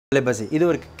Buzzy. This is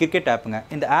a cricket app.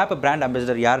 This app brand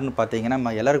ambassador யாருன்னு பாத்தீங்கன்னா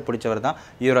நம்ம எல்லாருக்கும் பிடிச்சவர் தான்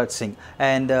யுவராஜ் சிங்.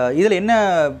 And இதுல என்ன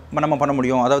நம்ம பண்ண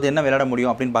முடியும் அதாவது என்ன விளையாட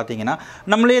முடியும் அப்படினு பாத்தீங்கன்னா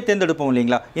நம்மளே தேர்ந்தெடுப்போம்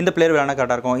இல்லீங்களா இந்த பிளேயர் விளையாடனா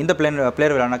கரெக்ட்டா இருக்கும் இந்த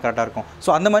பிளேயர் விளையாடனா கரெக்ட்டா இருக்கும். சோ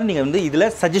அந்த மாதிரி நீங்க வந்து இதுல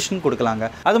சஜஷன் கொடுக்கலாங்க.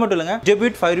 அது மட்டும் இல்லங்க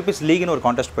debut 5 rupees league னு ஒரு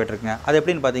கான்டெஸ்ட் போயிட்டு இருக்குங்க. அது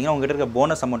எப்படின்னு பாத்தீங்கன்னா உங்க கிட்ட இருக்க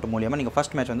போனஸ் அமௌண்ட் மூலமா நீங்க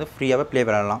ஃபர்ஸ்ட் மேட்ச் வந்து ஃப்ரீயாவே ப்ளே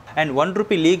பண்ணலாம். And 1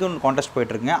 rupee league னு கான்டெஸ்ட்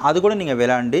போயிட்டு இருக்குங்க. அது கூட நீங்க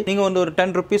விளையாண்டு நீங்க வந்து ஒரு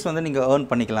 10 rupees வந்து நீங்க earn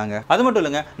பண்ணிக்கலாங்க. அது மட்டும்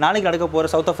இல்லங்க நாளைக்கு நடக்க போற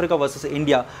சவுத் ஆப்பிரிக்கா vs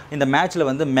இந்தியா இந்த மேட்ச்ல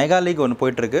வந்து மெகா லீக் ஒன்னு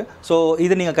போயிட்டு இருக்கு. சோ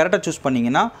இது நீங்க கரெக்ட்டா சூஸ்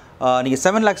பண்ணீங்கன்னா நீங்க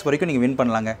 7 lakhs வரைக்கும் நீங்க வின்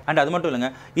பண்ணலாங்க. அண்ட் அது மட்டும் இல்லங்க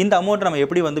இந்த அமௌண்ட் நம்ம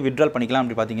எப்படி வந்து வித்ட்ரால் பண்ணிக்கலாம்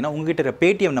அப்படி பாத்தீங்கன்னா உங்ககிட்ட இருக்க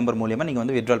Paytm நம்பர் மூலமா நீங்க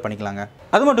வந்து வித்ட்ரால் பண்ணிக்கலாங்க.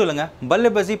 அது மட்டும் இல்லங்க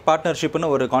பல்லபசி பார்ட்னர்ஷிப்னு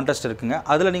ஒரு கான்டெஸ்ட் இருக்குங்க.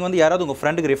 அதுல நீங்க வந்து யாராவது உங்க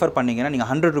ஃப்ரெண்டுக்கு ரெஃபர் பண்ணீங்கன்னா நீங்க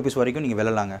 100 rupees வரைக்கும் நீங்க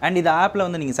வெல்லலாங்க. அண்ட் இந்த ஆப்ல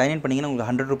வந்து நீங்க சைன் இன் பண்ணீங்கன்னா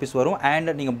உங்களுக்கு 100 rupees வரும்.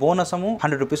 அண்ட் நீங்க போனஸும்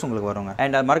 100 rupees உங்களுக்கு வருங்க.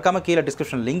 அண்ட் மறக்காம கீழ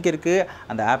டிஸ்கிரிப்ஷன் லிங்க் இருக்கு.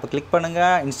 அந்த ஆப்பை கிளிக் பண்ணுங்க,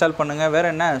 இன்ஸ்டால் பண்ணுங்க. வேற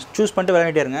என்ன சூஸ் பண்ணிட்டு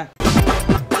விளையாடிட்டே இருங்க.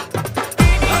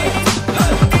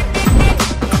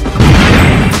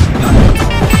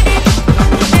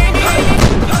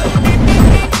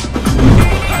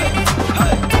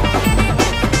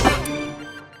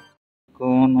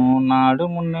 நாடு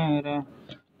முன்னேற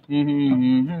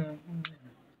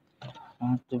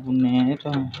நாட்டு முன்னேற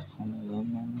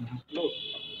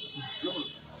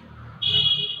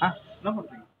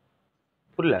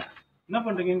புரியல என்ன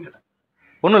பண்றீங்கன்னு கேட்டேன்.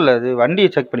 ஒன்றும் இல்லை அது வண்டியை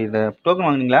செக் பண்ணியிருந்தேன். டோக்கன்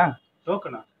வாங்குனீங்களா?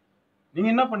 டோக்கனா? நீங்க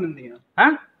என்ன பண்ணிருந்தீங்க?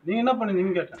 நீங்க என்ன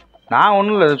பண்ணிருந்தீங்கன்னு கேட்டேன். நான்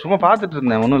ஒன்றும் இல்லை சும்மா பார்த்துட்டு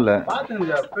இருந்தேன். ஒன்றும் இல்லை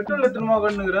பாத்துங்க பெட்ரோல் எத்தனமா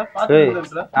கண்ணுங்கிற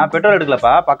நான் பெட்ரோல்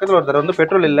எடுக்கலப்பா. பக்கத்தில் ஒருத்தர் வந்து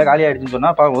பெட்ரோல் இல்லை காலி ஆயிடுச்சுன்னு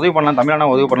சொன்னா உதவி பண்ணலாம்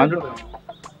தமிழானா உதவி பண்ணலாம்.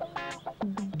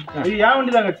 ஏன்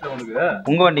வண்டி தான் கிடைச்சது உனக்கு?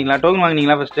 உங்க வண்டிங்களா? Token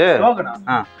வாங்குனீங்களா first? டோக்கனா?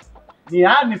 நீ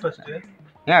யார் நீ ஃபர்ஸ்ட்?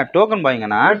 ஏன் டோக்கன்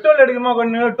பாய்ங்கண்ணா? பெட்ரோல் எடுக்கமா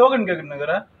கண்ணு டோக்கன்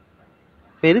கேக்குறீங்கற?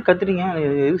 இப்போ எது கத்துறீங்க?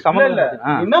 எது சம்மந்தம் இல்ல.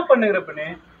 என்ன பண்ணுங்கற பண்ணி?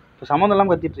 இப்போ சம்மந்தம்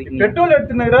இல்லாம கத்திட்டு இருக்கீங்க. பெட்ரோல்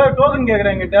எடுத்துங்கற டோக்கன்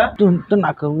கேக்குறேன் என்கிட்ட. துண்டு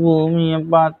நக்க பூமியை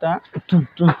பார்த்தேன்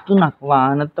துண்டு நக்க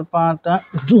வானத்தை பார்த்தேன்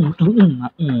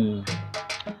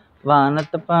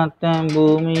வானத்தை பார்த்தேன்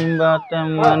பூமியும்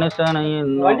பார்த்தேன் மனுஷனை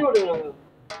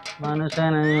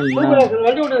மனுஷனை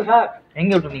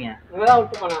எங்க விட்டுருந்தீங்க?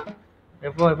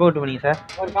 எப்போ விட்டு போனீங்க சார்?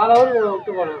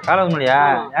 காலை முன்னாடியா?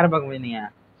 யாரை பார்க்க போயிருந்தீங்க?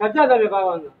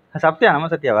 சத்யா நம்ம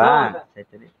சத்யாவா? சரி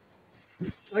சரி.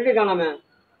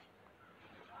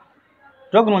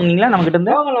 டோக்கன் வாங்குனீங்களா நம்ம கிட்ட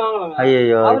இருந்து?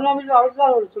 ஐயோ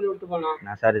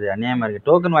நான் சார் இது அநியாயமா இருக்கு.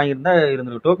 டோக்கன் வாங்கியிருந்தா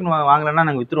இருந்திருக்கு. டோக்கன் வாங்கலன்னா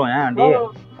நாங்க வித்துருவோம். ஏன் ஆண்டி?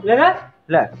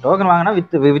 இல்ல டோக்கன் வாங்கினா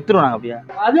வித்துருவோம் நாங்க. அப்படியா?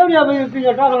 அது எப்படியா போய் விப்பீங்க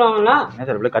டோக்கன் வாங்கினா? என்ன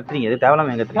சார் இவ்வளவு கத்துறீங்க? எது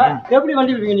தேவலாம எங்க கத்துறீங்க? எப்படி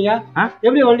வண்டி விப்பீங்க நீங்க?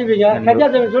 எப்படி வண்டி விப்பீங்க? சத்யா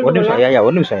சொல்லு. ஒரு நிமிஷம் ஐயா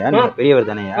ஒரு நிமிஷம். நீங்க பெரியவர்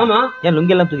தானே? ஆமா. ஏன்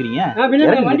லுங்கி எல்லாம் தூக்குறீங்க?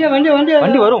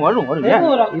 வண்டி வரும் வரும் வரும்.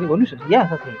 இது ஒரு நிமிஷம். ஏன்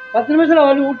சார் 10 நிமிஷத்துல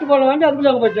வண்டி விட்டு போன வண்டி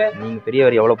அதுக்குள்ள அங்க போச்சு. நீங்க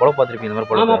பெரியவர் எவ்வளவு பொழப்பு பார்த்திருப்பீங்க? இந்த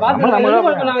மாதிரி ஆமா பாத்து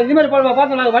நாங்க இந்த மாதிரி பொழப்பு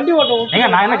பார்த்து நாங்க வண்டி ஓட்டுவோம். ஏங்க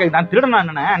நான் என்ன நான் திருடனா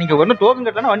என்ன? நீங்க ஒரு டோக்கன்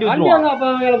கட்டலனா வண்டி விட்டுருவோம். அப்ப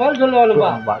எனக்கு பதில்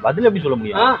சொல்லுவானுப்பா. பதில் எப்படி சொல்ல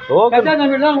முடியும்? டோக்கன் சத்யா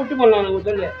தம்பி தான் விட்டு போலாம் நான்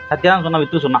சொல்லு. சத்யா சொன்னா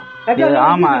வித்து சொன்னா.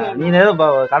 ஆமா நீ ஏதோ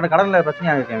கடல்ல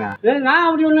பிரச்சனையா இருக்கீங்க. நான்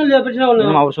அப்படி ஒண்ணும் இல்ல பிரச்சனை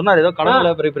ஒண்ணு. அவர் சொன்னாரு ஏதோ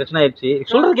கடல்ல பெரிய பிரச்சனை ஆயிடுச்சு.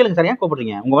 சொல்றது கேளுங்க சார். ஏன்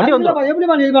கோபப்படுறீங்க? உங்க வண்டி வந்து எப்படி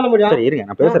வண்டி இது பண்ண முடியும்? சரி இருங்க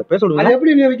நான் பேச விடுங்க. அது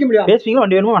எப்படி நீ வைக்க முடியும்? பேசுவீங்களா?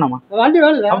 வண்டி வேணுமா வேணாமா? வண்டி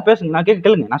வேணும். அப்ப பேசுங்க. நான்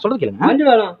கேளுங்க. நான் சொல்றது கேளுங்க. வண்டி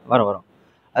வேணும். வரும்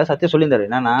அது சத்யா சொல்லியிருந்தாரு.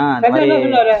 என்னன்னா இந்த மாதிரி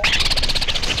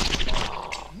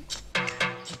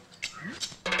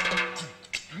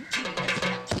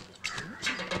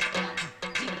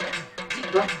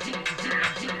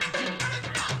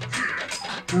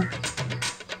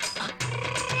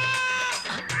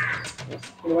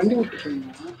வண்டி விட்டு போறீங்க.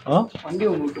 வண்டி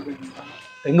ஒன்னு விட்டு போறீங்க.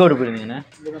 எங்க விட்டு போயிருந்தீங்கண்ணே?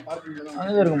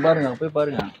 அங்கே இருக்கும் பாருங்க. போய்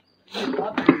பாருங்க.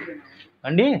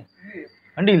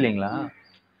 வண்டி இல்லைங்களா?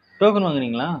 டோக்கன்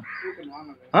வாங்குறீங்களா?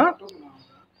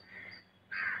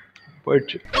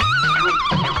 போயிடுச்சு.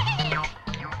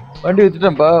 வண்டி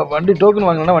வித்துட்டேன்ப்பா. வண்டி டோக்கன்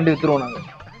வாங்கினா வண்டி வித்துருவோம் நாங்கள்.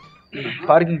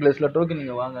 பார்க்கிங் பிளேஸ்ல டோக்கன்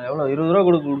நீங்க வாங்க. எவ்வளோ 20 ரூபா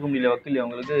கொடுக்க முடியல வக்கீல்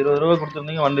உங்களுக்கு. 20 ரூபா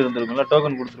கொடுத்துருந்தீங்க வண்டி இருந்திருக்கும்ல.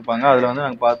 டோக்கன் கொடுத்துருப்பாங்க. அதில் வந்து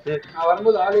நாங்கள் பார்த்து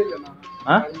வரும்போது ஆளே இல்லை.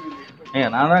 ஏங்க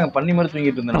நான் தான் பண்ணி மாதிரி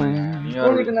தூங்கிட்டு இருந்தேன்.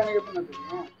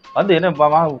 வந்து என்ன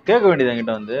கேட்க வேண்டியது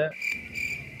என்கிட்ட வந்து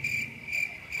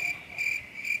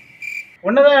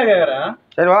ஒன்னதான் கேக்குறேன்.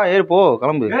 சரி வா ஏறி போ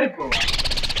கிளம்பு.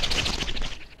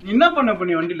 நீ என்ன பண்ண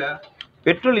பண்ணி வண்டியில?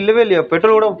 பெட்ரோல் இல்லவே இல்லையா?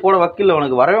 பெட்ரோல் கூட போட வக்கீல்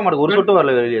உனக்கு வரவே மாட்டேங்குது. ஒரு சொட்டு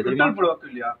வரல இல்லையா? பெட்ரோல் போட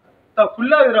வக்கீல் இல்லையா?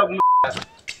 ஃபுல்லா இருக்குடா.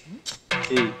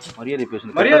 ஏய் மரியாதை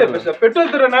பேசு. மரியாதை பேசு.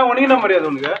 பெட்ரோல் தரனா உனக்கு என்ன மரியாதை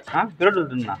உனக்கு? பெட்ரோல்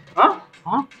தரனா?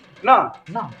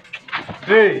 என்ன?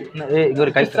 ஏய் இங்க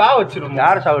ஒரு கை சா வச்சிரும்.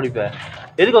 யார சாவடிப்ப?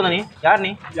 எதுக்கு வந்த நீ? யார்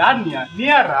நீ? நீ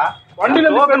யாரா? வண்டில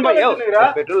டோக்கன் பை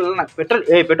பெட்ரோல் இல்ல பெட்ரோல்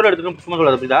பெட்ரோல் எடுத்துட்டு சும்மா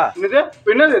சொல்லாத புரியுதா? என்னது?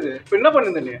 என்னது இது? என்ன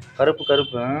பண்ணுது நீ? கருப்பு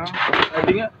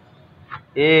அடிங்க.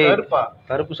 ஏய்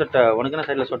கருப்பு சட்டை உனக்கு என்ன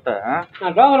சைடுல சொட்டை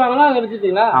நான் டோக்கன் வாங்கினா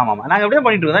எடுத்துட்டீங்களா? ஆமா நாங்க எப்படியே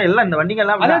பண்ணிட்டு இருக்கோம் எல்லாம் இந்த வண்டிங்க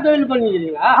எல்லாம் அதே தொழில்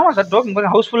பண்ணிக்கிறீங்களா? ஆமா சார்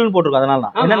டோக்கன் ஹவுஸ்ஃபுல்னு போட்டுருக்கோம் அதனால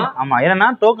தான் என்ன ஆமா ஏன்னா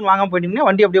டோக்கன் வாங்க போயிட்டீங்கன்னா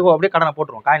வண்டி அப்படியே கடனை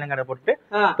போட்டுருவோம் காயில கடை போட்டு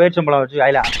பேரிச்சம்பழம் வச்சு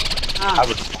ஐல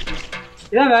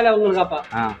இதான் வேலை உங்களுக்காப்பா.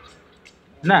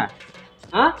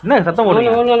 என்ன சத்தம்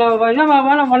போடுறீங்க என்ன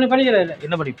பண்ணிக்கிறேன்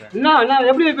என்ன பண்ணிப்பேன் என்ன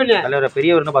எப்படி வைப்பீங்க தலைவர்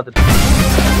பெரியவர்னு பார்த்துட்டு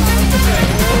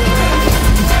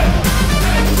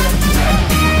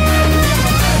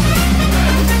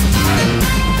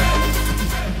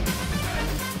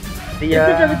நீ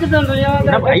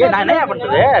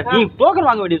டோக்கன்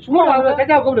வாங்க வேண்டியது சும்மா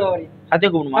சத்யா கூப்பிடு. சத்யா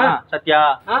கூப்பிடுமா சத்யா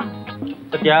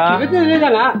சத்யா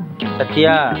சத்யா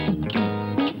சத்யா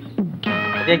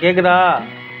கேக்குதா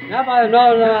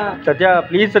Sathya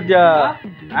please Sathya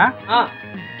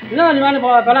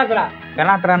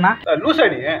பெனாத்துறான்னா loose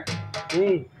Aadi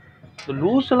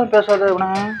loose எல்லாம் பேசாத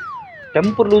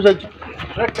டெம்பர் லூஸ் ஆச்சு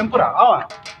டெம்பரா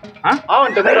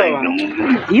அவன் டெம்பரா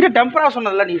இரு டெம்பரா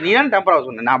சொன்னல நீ தான் டெம்பரா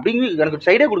சொன்ன நான் அப்படிங்க எனக்கு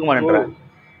சைடே கொடுக்க மாட்டேன்ற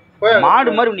மாடு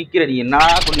மாதிரி நிக்கிற நீ என்ன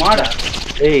மாடா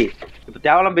ஏய் இப்ப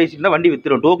தேவலாம் பேசிட்டு வண்டி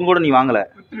வித்துரும் டோக்கன் கூட நீ வாங்கல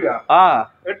வித்துறியா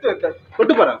எடுத்து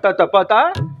கொட்டு பாரு தப்பா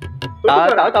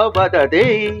பாத்தா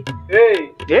டேய் ஏய்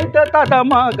ஏய்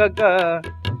தாமா கக்கா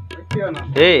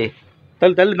ஏய்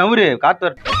தள்ளு நவுரு காத்து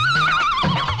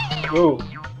ஓ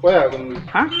போயா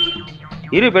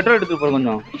இரு பெட்ரோல் எடுத்து போற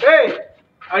கொஞ்சம் ஏய்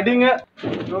அடிங்க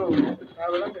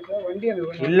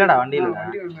இல்லடா வண்டி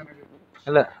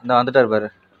இல்ல இந்த வந்துட்டாரு பாரு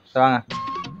வாங்க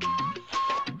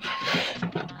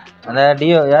அந்த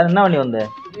டியோ யார் என்ன வண்டி வந்து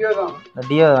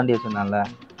டியோ வண்டி வச்சிருந்தான்ல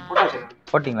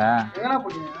போட்டிங்களா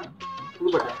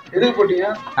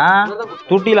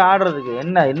துட்டியில ஆடுறதுக்கு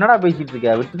என்னடா பேசிட்டு இருக்க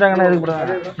விட்டுட்டாங்கன்னா எதுக்கு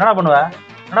போடுவாங்க என்னடா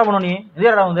பண்ணுவ நீ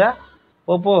இதேடா வந்து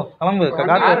போ கிளம்பு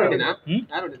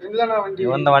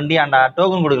இந்த வண்டி ஆண்டா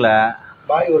டோக்கன் கொடுக்கல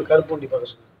ஒரு கருப்பு வண்டி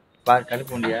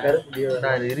கருப்பு வண்டியா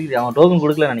இருக்குது அவன் டோக்கன்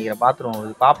கொடுக்கல நினைக்கிறேன் பாத்துருவோம்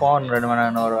பாப்போம் 2 மணி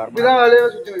நேரம்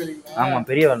ஆமா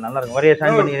பெரிய நல்லா இருக்கும் வரைய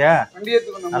சைன் பண்ணிக்கிறியா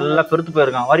நல்லா பெருத்து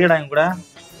போயிருக்கான் வரையடா இங்க கூட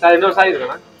இன்னொரு சாவி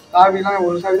இருக்கா சாவிலாம்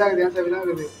ஒரு சாவி தான் இருக்குது சாவி தான்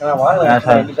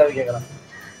இருக்குது கேக்குறான்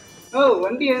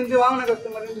வண்டி வந்து வாங்குன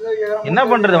கஸ்டமர் என்ன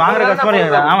பண்றது வாங்குற கஸ்டமர்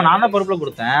அவன் நான் தான் பொறுப்புல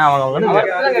கொடுத்தேன் அவன் வந்து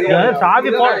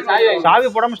சாவி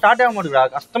போடாம ஸ்டார்ட் ஆக மாட்டேங்குறா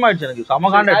கஷ்டமாயிடுச்சு எனக்கு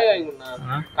செம காண்ட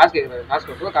காசு கேக்குறாரு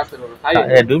காசு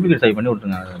தருவாங்க டூப்ளிகேட் சாவி பண்ணி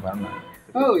விட்டுருங்க பாருங்க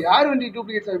யார் வண்டி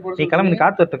டூப்ளிகேட் சாவி போடுற நீ கிளம்பி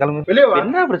காத்து வரட்டு கிளம்பு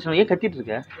என்ன பிரச்சனை ஏன் கத்திட்டு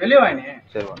இருக்க வெளிய வா நீ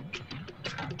சரி வா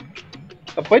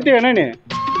போயிட்டு என்ன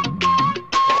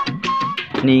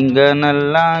நீங்க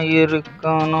நல்லா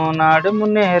இருக்கணும் நாடு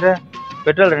முன்னேற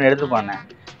பெட்ரோல் 2 எடுத்து போனேன்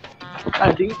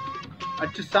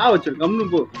அச்சு சா வச்சிரு கம்னு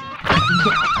போ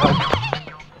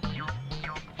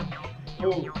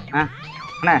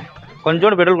அண்ணா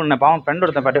கொஞ்சோண்டு பெட்ரோல் கொடுங்க பாவம் ஃப்ரெண்ட்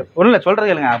ஒருத்தன் பாட்டு ஒன்றும் இல்லை சொல்கிறது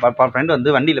கேளுங்க ஃப்ரெண்ட்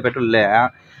வந்து வண்டியில் பெட்ரோல் இல்லை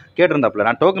கேட்டிருந்தாப்புல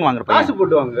நான் டோக்கன் வாங்குறப்ப காசு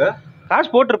போட்டுவாங்க காசு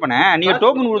போட்டிருப்பேனே நீங்கள்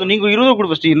டோக்கன் கொடுத்து நீங்கள் 20 கொடு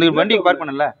ஃபஸ்ட்டு இந்த வண்டிக்கு பார்க்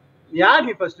பண்ணல யார்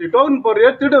நீ ஃபர்ஸ்ட் டோக்கன்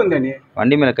போடுறியா திருட வந்தே நீ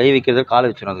வண்டி மேலே கை வைக்கிறது காலை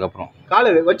வச்சிடும் அதுக்கப்புறம் காலை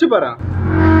வச்சு பாரு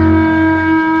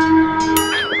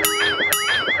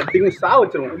சா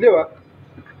வச்சிருவோம் இல்லையா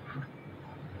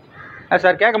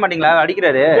சார் கேட்க மாட்டீங்களா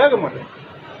அடிக்கிறாரு கேட்க மாட்டேன்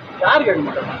யார் கேட்க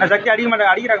மாட்டாங்க சக்தி அடிக்க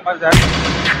மாட்டேன் அடிக்கிறாங்க பாரு சார்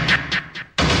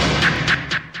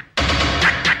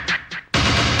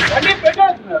வண்டி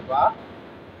பெட்ரோல்ப்பா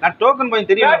நான் டோக்கன் போய்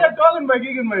தெரியும் டோக்கன் போய்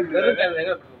கீக்கன் போய்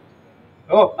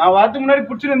ஓ நான் வரதுக்கு முன்னாடி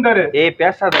புடிச்சிட்டு இருந்தாரு ஏய்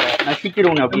பேசாத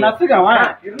நசிக்கிறவங்க அப்படி நசுக்காவா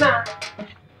இருந்தா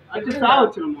அச்சு சா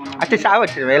வச்சிருவோம் அச்சு சா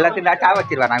வச்சிருவேன் எல்லாத்தையும் நான் சா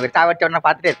வச்சிருவேன் நான் சா வச்சோன்னா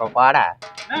பார்த்துட்டே இருப்போம் பாடா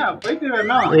போயிட்டு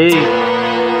வேணும் ஏய்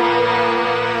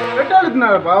பெட்ரோல்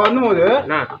இருக்குனாப்பா வரும்போது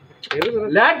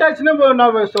லேட் ஆச்சுன்னா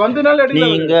நான் வந்தனால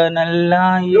நீங்க நல்லா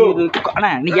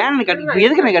அண்ணா நீ ஏன்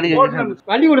எதுக்கு நான் கிடைக்க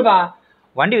வண்டி கொடுப்பா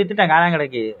வண்டி வித்துட்டேன் காணாம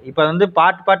கிடைக்கு இப்போ வந்து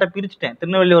பாட்டை பிரிச்சுட்டேன்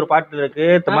திருநெல்வேலியில் ஒரு பாட்டு இருக்கு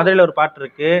மதுரையில் ஒரு பாட்டு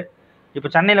இருக்கு இப்போ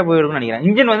சென்னையில் போய் இருக்குன்னு நினைக்கிறேன்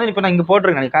இன்ஜின் வந்து இப்போ நான் இங்கே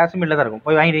போட்டிருக்கேன் காஷ்மீரில் தான் இருக்கும்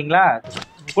போய் வாங்கிட்டீங்களா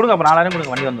கொடுங்க அப்போ 4000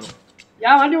 கொடுங்க வண்டி வந்துடும்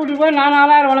ஏன் வண்டி விட்டு போய் நான்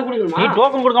 4000 உனக்கு கொடுக்கணுமா நீ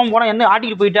டோக்கன் கொடுக்காம போனா என்ன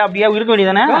ஆட்டிட்டு போயிட்டா அப்படியே இருக்க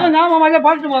வேண்டியதானே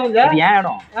பாட்டு போகுது ஏன்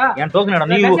இடம் என் டோக்கன்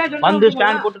இடம் நீ வந்து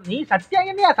ஸ்டாண்ட் போட்டு நீ சத்யா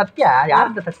என்னையா சத்யா யார்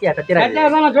இந்த சத்யா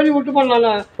நான் சொல்லி விட்டு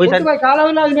போனேன் போய்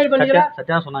காலையில அது மாதிரி பண்ணிக்கிறேன்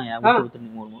சத்யா சொன்னாங்க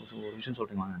ஒரு விஷயம்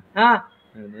சொல்றீங்க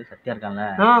சத்யா இருக்கான்ல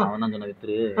அவன் தான் சொன்ன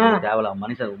வித்துரு தேவல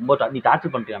மனுஷன் ரொம்ப நீ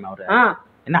டார்ச்சர் பண்றியாம அவரு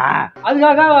என்ன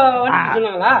அதுக்காக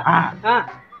சொன்னாங்களா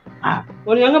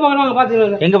எங்க பாக்கணும்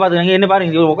பாத்துக்கலாம் எங்க பாத்துக்காங்க என்ன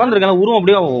பாருங்க உட்காந்துருக்கேன் உருவம்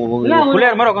அப்படியே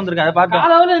பிள்ளையார் மாதிரி உட்காந்துருக்கேன் அதை பார்த்து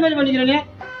காலையில இது மாதிரி பண்ணிக்கிறேன்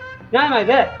நியாயமா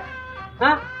இது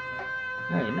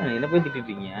என்ன போய்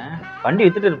திட்டிருக்கீங்க வண்டி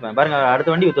வித்துட்டு இருப்பேன் பாருங்க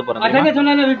அடுத்த வண்டி வித்து போறேன்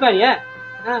சொன்ன விற்பாங்க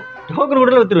டோக்கன்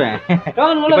கூட வித்துருவேன்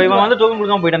இப்ப இவன் வந்து டோக்கன்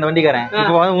கொடுக்காம போயிட்டான் அந்த வண்டிக்காரன்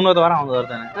இப்ப வந்து இன்னொரு வாரம் அவங்க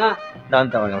ஒருத்தானே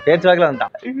பேச்சு வாக்கில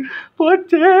வந்துட்டான்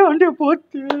போச்சு வண்டி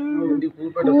போச்சு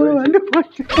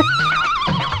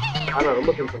ஆனா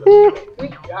ரொம்ப ஃபீல்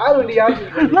பண்றேன். யார் வண்டி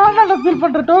நான் ஃபீல்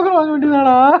பண்றேன். டோக்கன் வாங்க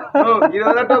வேண்டியதாடா.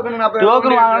 இதுல டோக்கன் நான்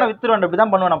டோக்கன் வாங்கனா வித்துறேன். இப்படி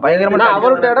தான் பண்ணுவேன் நான். பயங்கரமா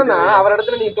அவரோட இடம்னா அவர்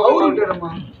இடத்துல நீ டோக்கன் விட்டுறமா.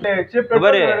 ஷிஃப்ட்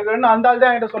எடுக்கறேன்னு அந்த ஆள்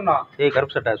தான் என்கிட்ட சொன்னான். ஏய்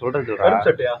கருப்பு சட்டை சொல்றது சொல்றா. கருப்பு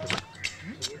சட்டையா?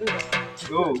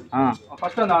 ஓ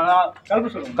ஃபர்ஸ்ட் அந்த கிளம்பு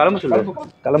சொல்லுங்க. கிளம்பு சொல்லு.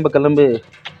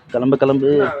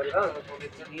 கிளம்பு.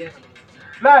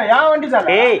 இல்ல யா வண்டி தான்.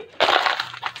 ஏய்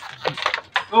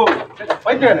ஓ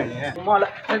பைத்தியக்காரனே நீ. சும்மால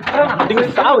நீங்க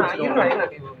சாவு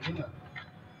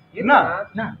என்ன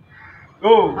ஓ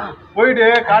போயிடு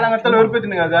காலங்கத்துல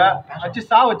வெறுப்பேத்துனுங்க அத அச்சு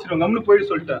சா வச்சிருங்க கம்னு போயிடு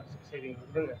சொல்லிட்டேன். சரி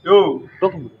விடுங்க. யோ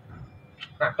டோக்கன்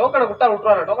நான் டோக்கனை கொடுத்தா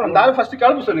விட்டுறானே. டோக்கன் அந்த ஆளு ஃபர்ஸ்ட்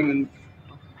கிளம்பு சொல்லுங்க.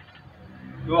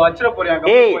 யோ அச்சற போறியா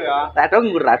கம்னு போயா. நான்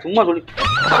டோக்கன் குடுறா சும்மா சொல்லி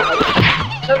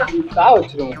சா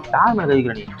வச்சிருங்க. டாம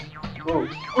கழிக்குற நீ. ஓ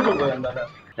கூட்டு போய் அந்த ஆளு.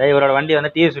 டேய் இவரோட வண்டி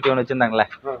வந்து டிஎஸ் 51 ஒன்னு வச்சிருந்தாங்கல.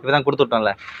 இப்பதான் கொடுத்து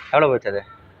விட்டோம்ல. எவ்வளவு போச்சு அது?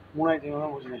 3500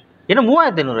 தான் போச்சு. என்ன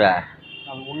 3500?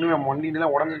 அது ஒண்ணுமே வண்டில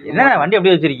உடைஞ்சு. என்ன வண்டி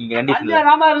அப்படியே வச்சிருக்கீங்க கண்டிஷன்ல? வண்டி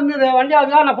ராமா இருந்தது. வண்டி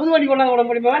அதுதான் நான் புது வண்டி கொண்டாந்து விட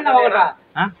முடியுமா? என்ன வாங்கடா?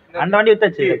 அந்த வண்டி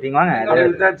வித்தாச்சு. நீங்க வாங்க.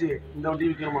 வித்தாச்சு. இந்த வண்டி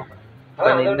விக்கணுமா?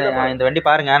 இந்த வண்டி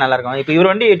பாருங்க நல்லா இருக்கும். இப்போ இவர்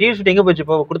வண்டி டிஎஸ் எங்க போச்சு?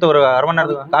 இப்போ கொடுத்த ஒரு அரை மணி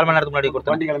நேரத்துக்கு 4 மணி நேரத்துக்கு முன்னாடி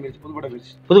கொடுத்த வண்டி கிளம்பிடுச்சு.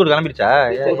 புதுக்கோட்டை கிளம்பிடுச்சா?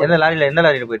 எந்த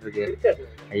லாரியில போயிட்டு இருக்கு?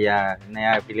 ஐயா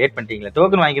என்னையா இப்படி லேட் பண்ணிட்டீங்களா?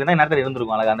 டோக்கன் வாங்கியிருந்தா நேரத்தில்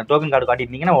இருந்திருக்கும். அழகா அந்த டோக்கன் கார்டு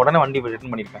காட்டிட்டீங்கன்னா உடனே வண்டி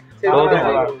ரிட்டர்ன் பண்ணிருப்பேன்.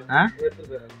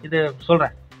 இது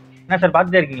சொல்றேன். என்ன சார்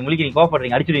பார்த்துட்டே இருக்கீங்க? முழிக்கிறீங்க,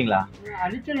 கோவப்படுறீங்க, அடிச்சிடுவீங்களா?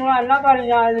 அடிச்சிடுவா என்ன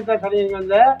பாருங்க இது சொல்றீங்க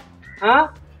வந்து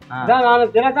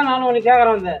நானும் ஒன்று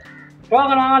கேட்கறேன் வந்து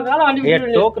டோக்கன் வாங்கறதுனால வண்டி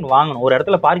டோக்கன் வாங்கணும். ஒரு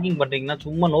இடத்துல பார்க்கிங் பண்றீங்கன்னா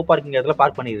சும்மா நோ பார்க்கிங் இடத்துல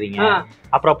பார்க் பண்ணிடுறீங்க.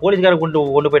 அப்புறம் போலீஸ்கார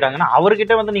கொண்டு போயிட்டாங்கன்னா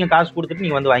அவர்கிட்ட வந்து நீங்க காசு கொடுத்துட்டு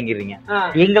நீங்க வந்து வாங்கிடுறீங்க.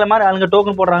 எங்களை மாதிரி ஆளுங்க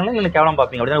டோக்கன் போடுறாங்களே நீங்க கேவலம்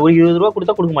பார்ப்பீங்க. அப்படின்னா ஒரு 20 ரூபா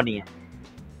கொடுத்தா கொடுக்க மாட்டீங்க.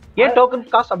 ஏன் டோக்கன்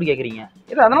காசு அப்படி கேட்குறீங்க?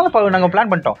 இல்லை அதனால நாங்கள்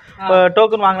பிளான் பண்ணிட்டோம். இப்போ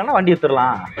டோக்கன் வாங்கினா வண்டி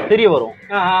எடுத்துடலாம். தெரிய வரும்.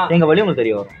 எங்கள் வழி உங்களுக்கு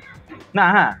தெரிய வரும்.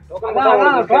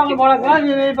 டோக்கன் போடலாம்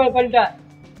நீ பண்ணிட்டேன்.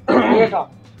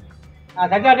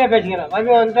 சத்தியாட்டே பேசிக்கிறேன். வண்டி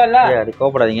வந்துட்டல. அது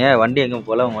கோபப்படாதீங்க. வண்டி எங்கே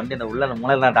போல வண்டி அந்த உள்ள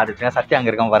முனையில் தான் தாட்டிச்சுங்க. சத்தியம்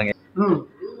அங்கே இருக்கான் பாருங்க.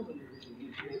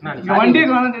 வண்டி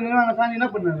என்ன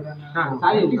பண்ணாங்க?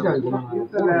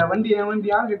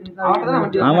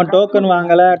 ஆமா டோக்கன்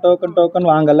வாங்கல.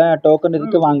 டோக்கன்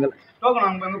இருக்கு வாங்கல. டோக்கன்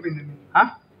வாங்க எங்க போயிங்க?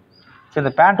 சரி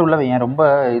இந்த பேண்ட் உள்ள வையேன். ரொம்ப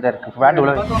இதா இருக்கு. பேண்ட்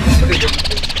உள்ள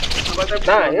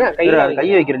கை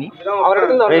வைக்கிற நீ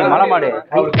மலை மாடு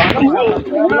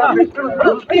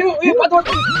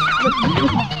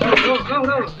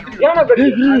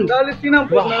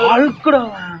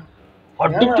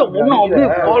அடிச்ச ஒண்ணு அப்படியே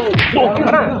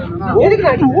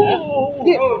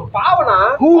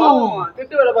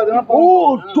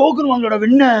டோக்கன் வாங்கலடா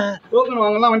வெண்ண. டோக்கன்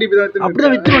வாங்கலாம் வண்டி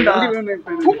அப்படிதான் வித்துருண்டா.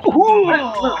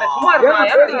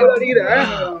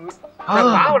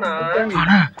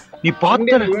 நீ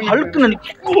பார்த்த ஹல்க்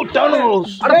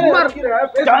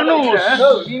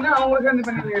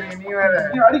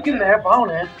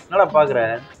என்னடா பாக்குற?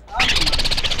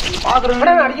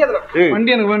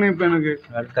 வண்டி எனக்கு வேணும். இப்ப எனக்கு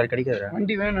கிடைக்காது.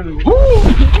 வண்டி வேணும் எனக்கு.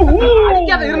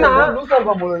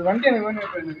 வண்டி எனக்கு வேணும்.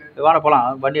 இப்ப எனக்கு வாட போலாம்.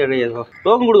 வண்டி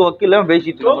டோக்கன் கொடுக்க வக்கீல்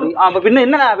பேசிட்டு இருக்கோம். பின்ன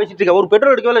என்ன பேசிட்டு இருக்க? ஒரு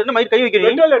பெட்ரோல் எடுக்கவே என்ன மாதிரி கை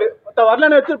வைக்கிறீங்க?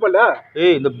 வரலான்னு எடுத்துருப்பல.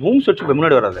 ஏய் இந்த பூம் செட்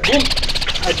முன்னாடி வராது.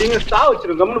 நீங்க ஸ்டா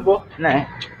வச்சிருங்க கம்னு போ. என்ன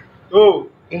ஓ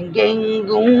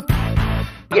எங்கெங்கும்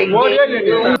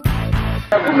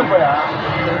கூட்டு போயா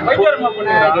பைத்தியமா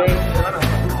பண்ணு.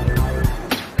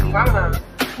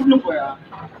 கூட்டு போயா.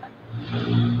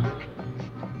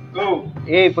 ஓ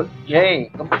ஏய் இப்போ ஏய்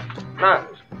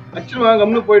அச்சுருவா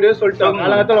கம்னு போயிடு சொல்லிட்டாங்க.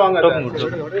 காலங்கத்துல வாங்க.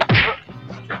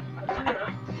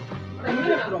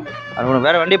 அது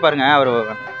வேற வண்டி பாருங்க. அவர்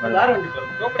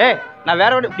ஏய் நான்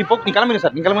வேற வண்டி இப்போ நீ கிளம்புங்க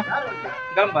சார். நீ கிளம்பு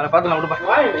பார்த்துலாம் விடுப்பா.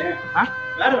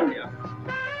 வேற வண்டியா?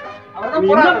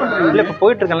 இல்ல இப்ப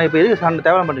போயிட்டு இருக்கேன்ல. இப்ப எதுக்கு சார்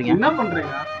தேவலாம் பண்றீங்க? என்ன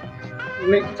பண்றீங்க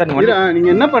சார்? நீங்க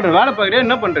என்ன பண்ற? வேலை பாக்குறியா?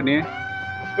 என்ன பண்ற நீ?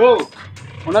 ஓ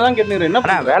உன்னதான் கேட்டுக்கிறேன். என்ன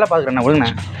பண்ண வேலை பாக்குறேன் ஒழுங்கண்ணா.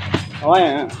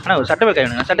 ஆனா சட்டை மேல கை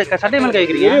வைங்க. சட்டை மேல கை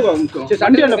வைக்கிறீங்க.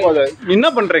 சண்டை என்ன போகுது? என்ன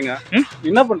பண்றீங்க?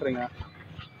 என்ன பண்றீங்க?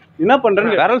 என்ன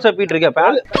பண்றேன்னு விரல் சப்பிட்டு இருக்கேன்.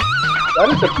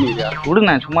 விரல் சப்பியா?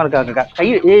 விடுங்க சும்மா இருக்கா. கை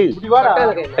ஏய்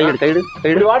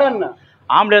கைடு வாடா. என்ன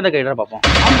ஆம்பளை இருந்தா கைடா பாப்போம்.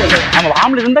 ஆமா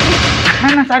ஆம்பளை இருந்தா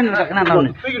சாரி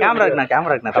கேமரா இருக்குண்ணா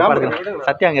தப்பா இருக்கு.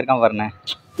 சத்யா அங்க இருக்கான் பாருண்ணே.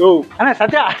 அண்ணா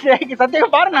சத்யா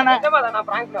பாருங்க.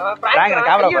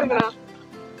 கேமரா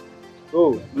ஓ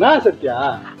நான் சத்யா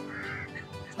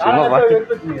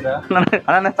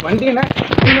வண்டி என்ன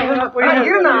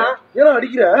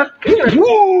அடிக்கிற?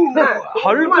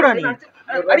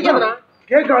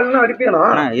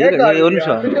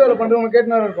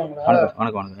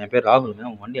 வணக்கம். என் பேர் ராகுல்.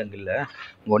 உங்க வண்டி அங்க இல்ல.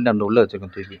 உங்க வண்டி அந்த உள்ள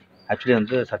வச்சிருக்கோம் தூக்கி. ஆக்சுவலி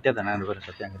வந்து சத்யா தானே அந்த பேர்.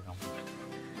 சத்யா அங்க இருக்கான்.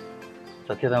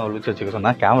 சத்யா தான் உள்ள வச்சுக்க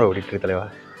சொன்னா கேமரா ஓடிட்டு இருக்கு தலைவா.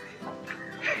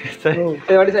 சரி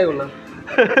வண்டி சாய்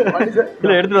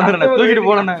இல்லை எடுத்துட்டு வந்துடுறேன், தூக்கிட்டு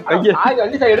போனேண்ணே கையை.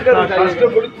 வண்டி சார் எடுக்கிறது.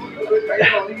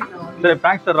 சரி,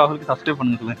 பிராங்க்ஸ்டர் ராகுலுக்கு சப்ஸ்கிரைப்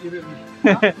பண்ணுங்க சொல்லுங்க.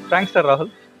 பிராங்க்ஸ்டர்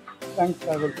ராகுல்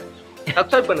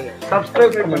சப்ஸ்கிரைப் பண்ணுங்க.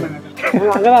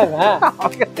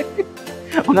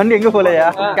 உங்க வண்டி எங்க போலையா?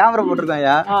 கேமரா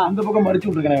போட்டிருக்கோம்யா. அந்த பக்கம் மடிச்சு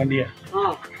விட்டுருக்கேன் வண்டியை.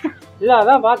 இல்ல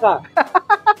அதான் பார்த்தா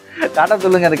டாட்டா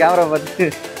சொல்லுங்க அந்த கேமரா பார்த்து.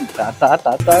 Tata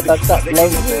tata tata.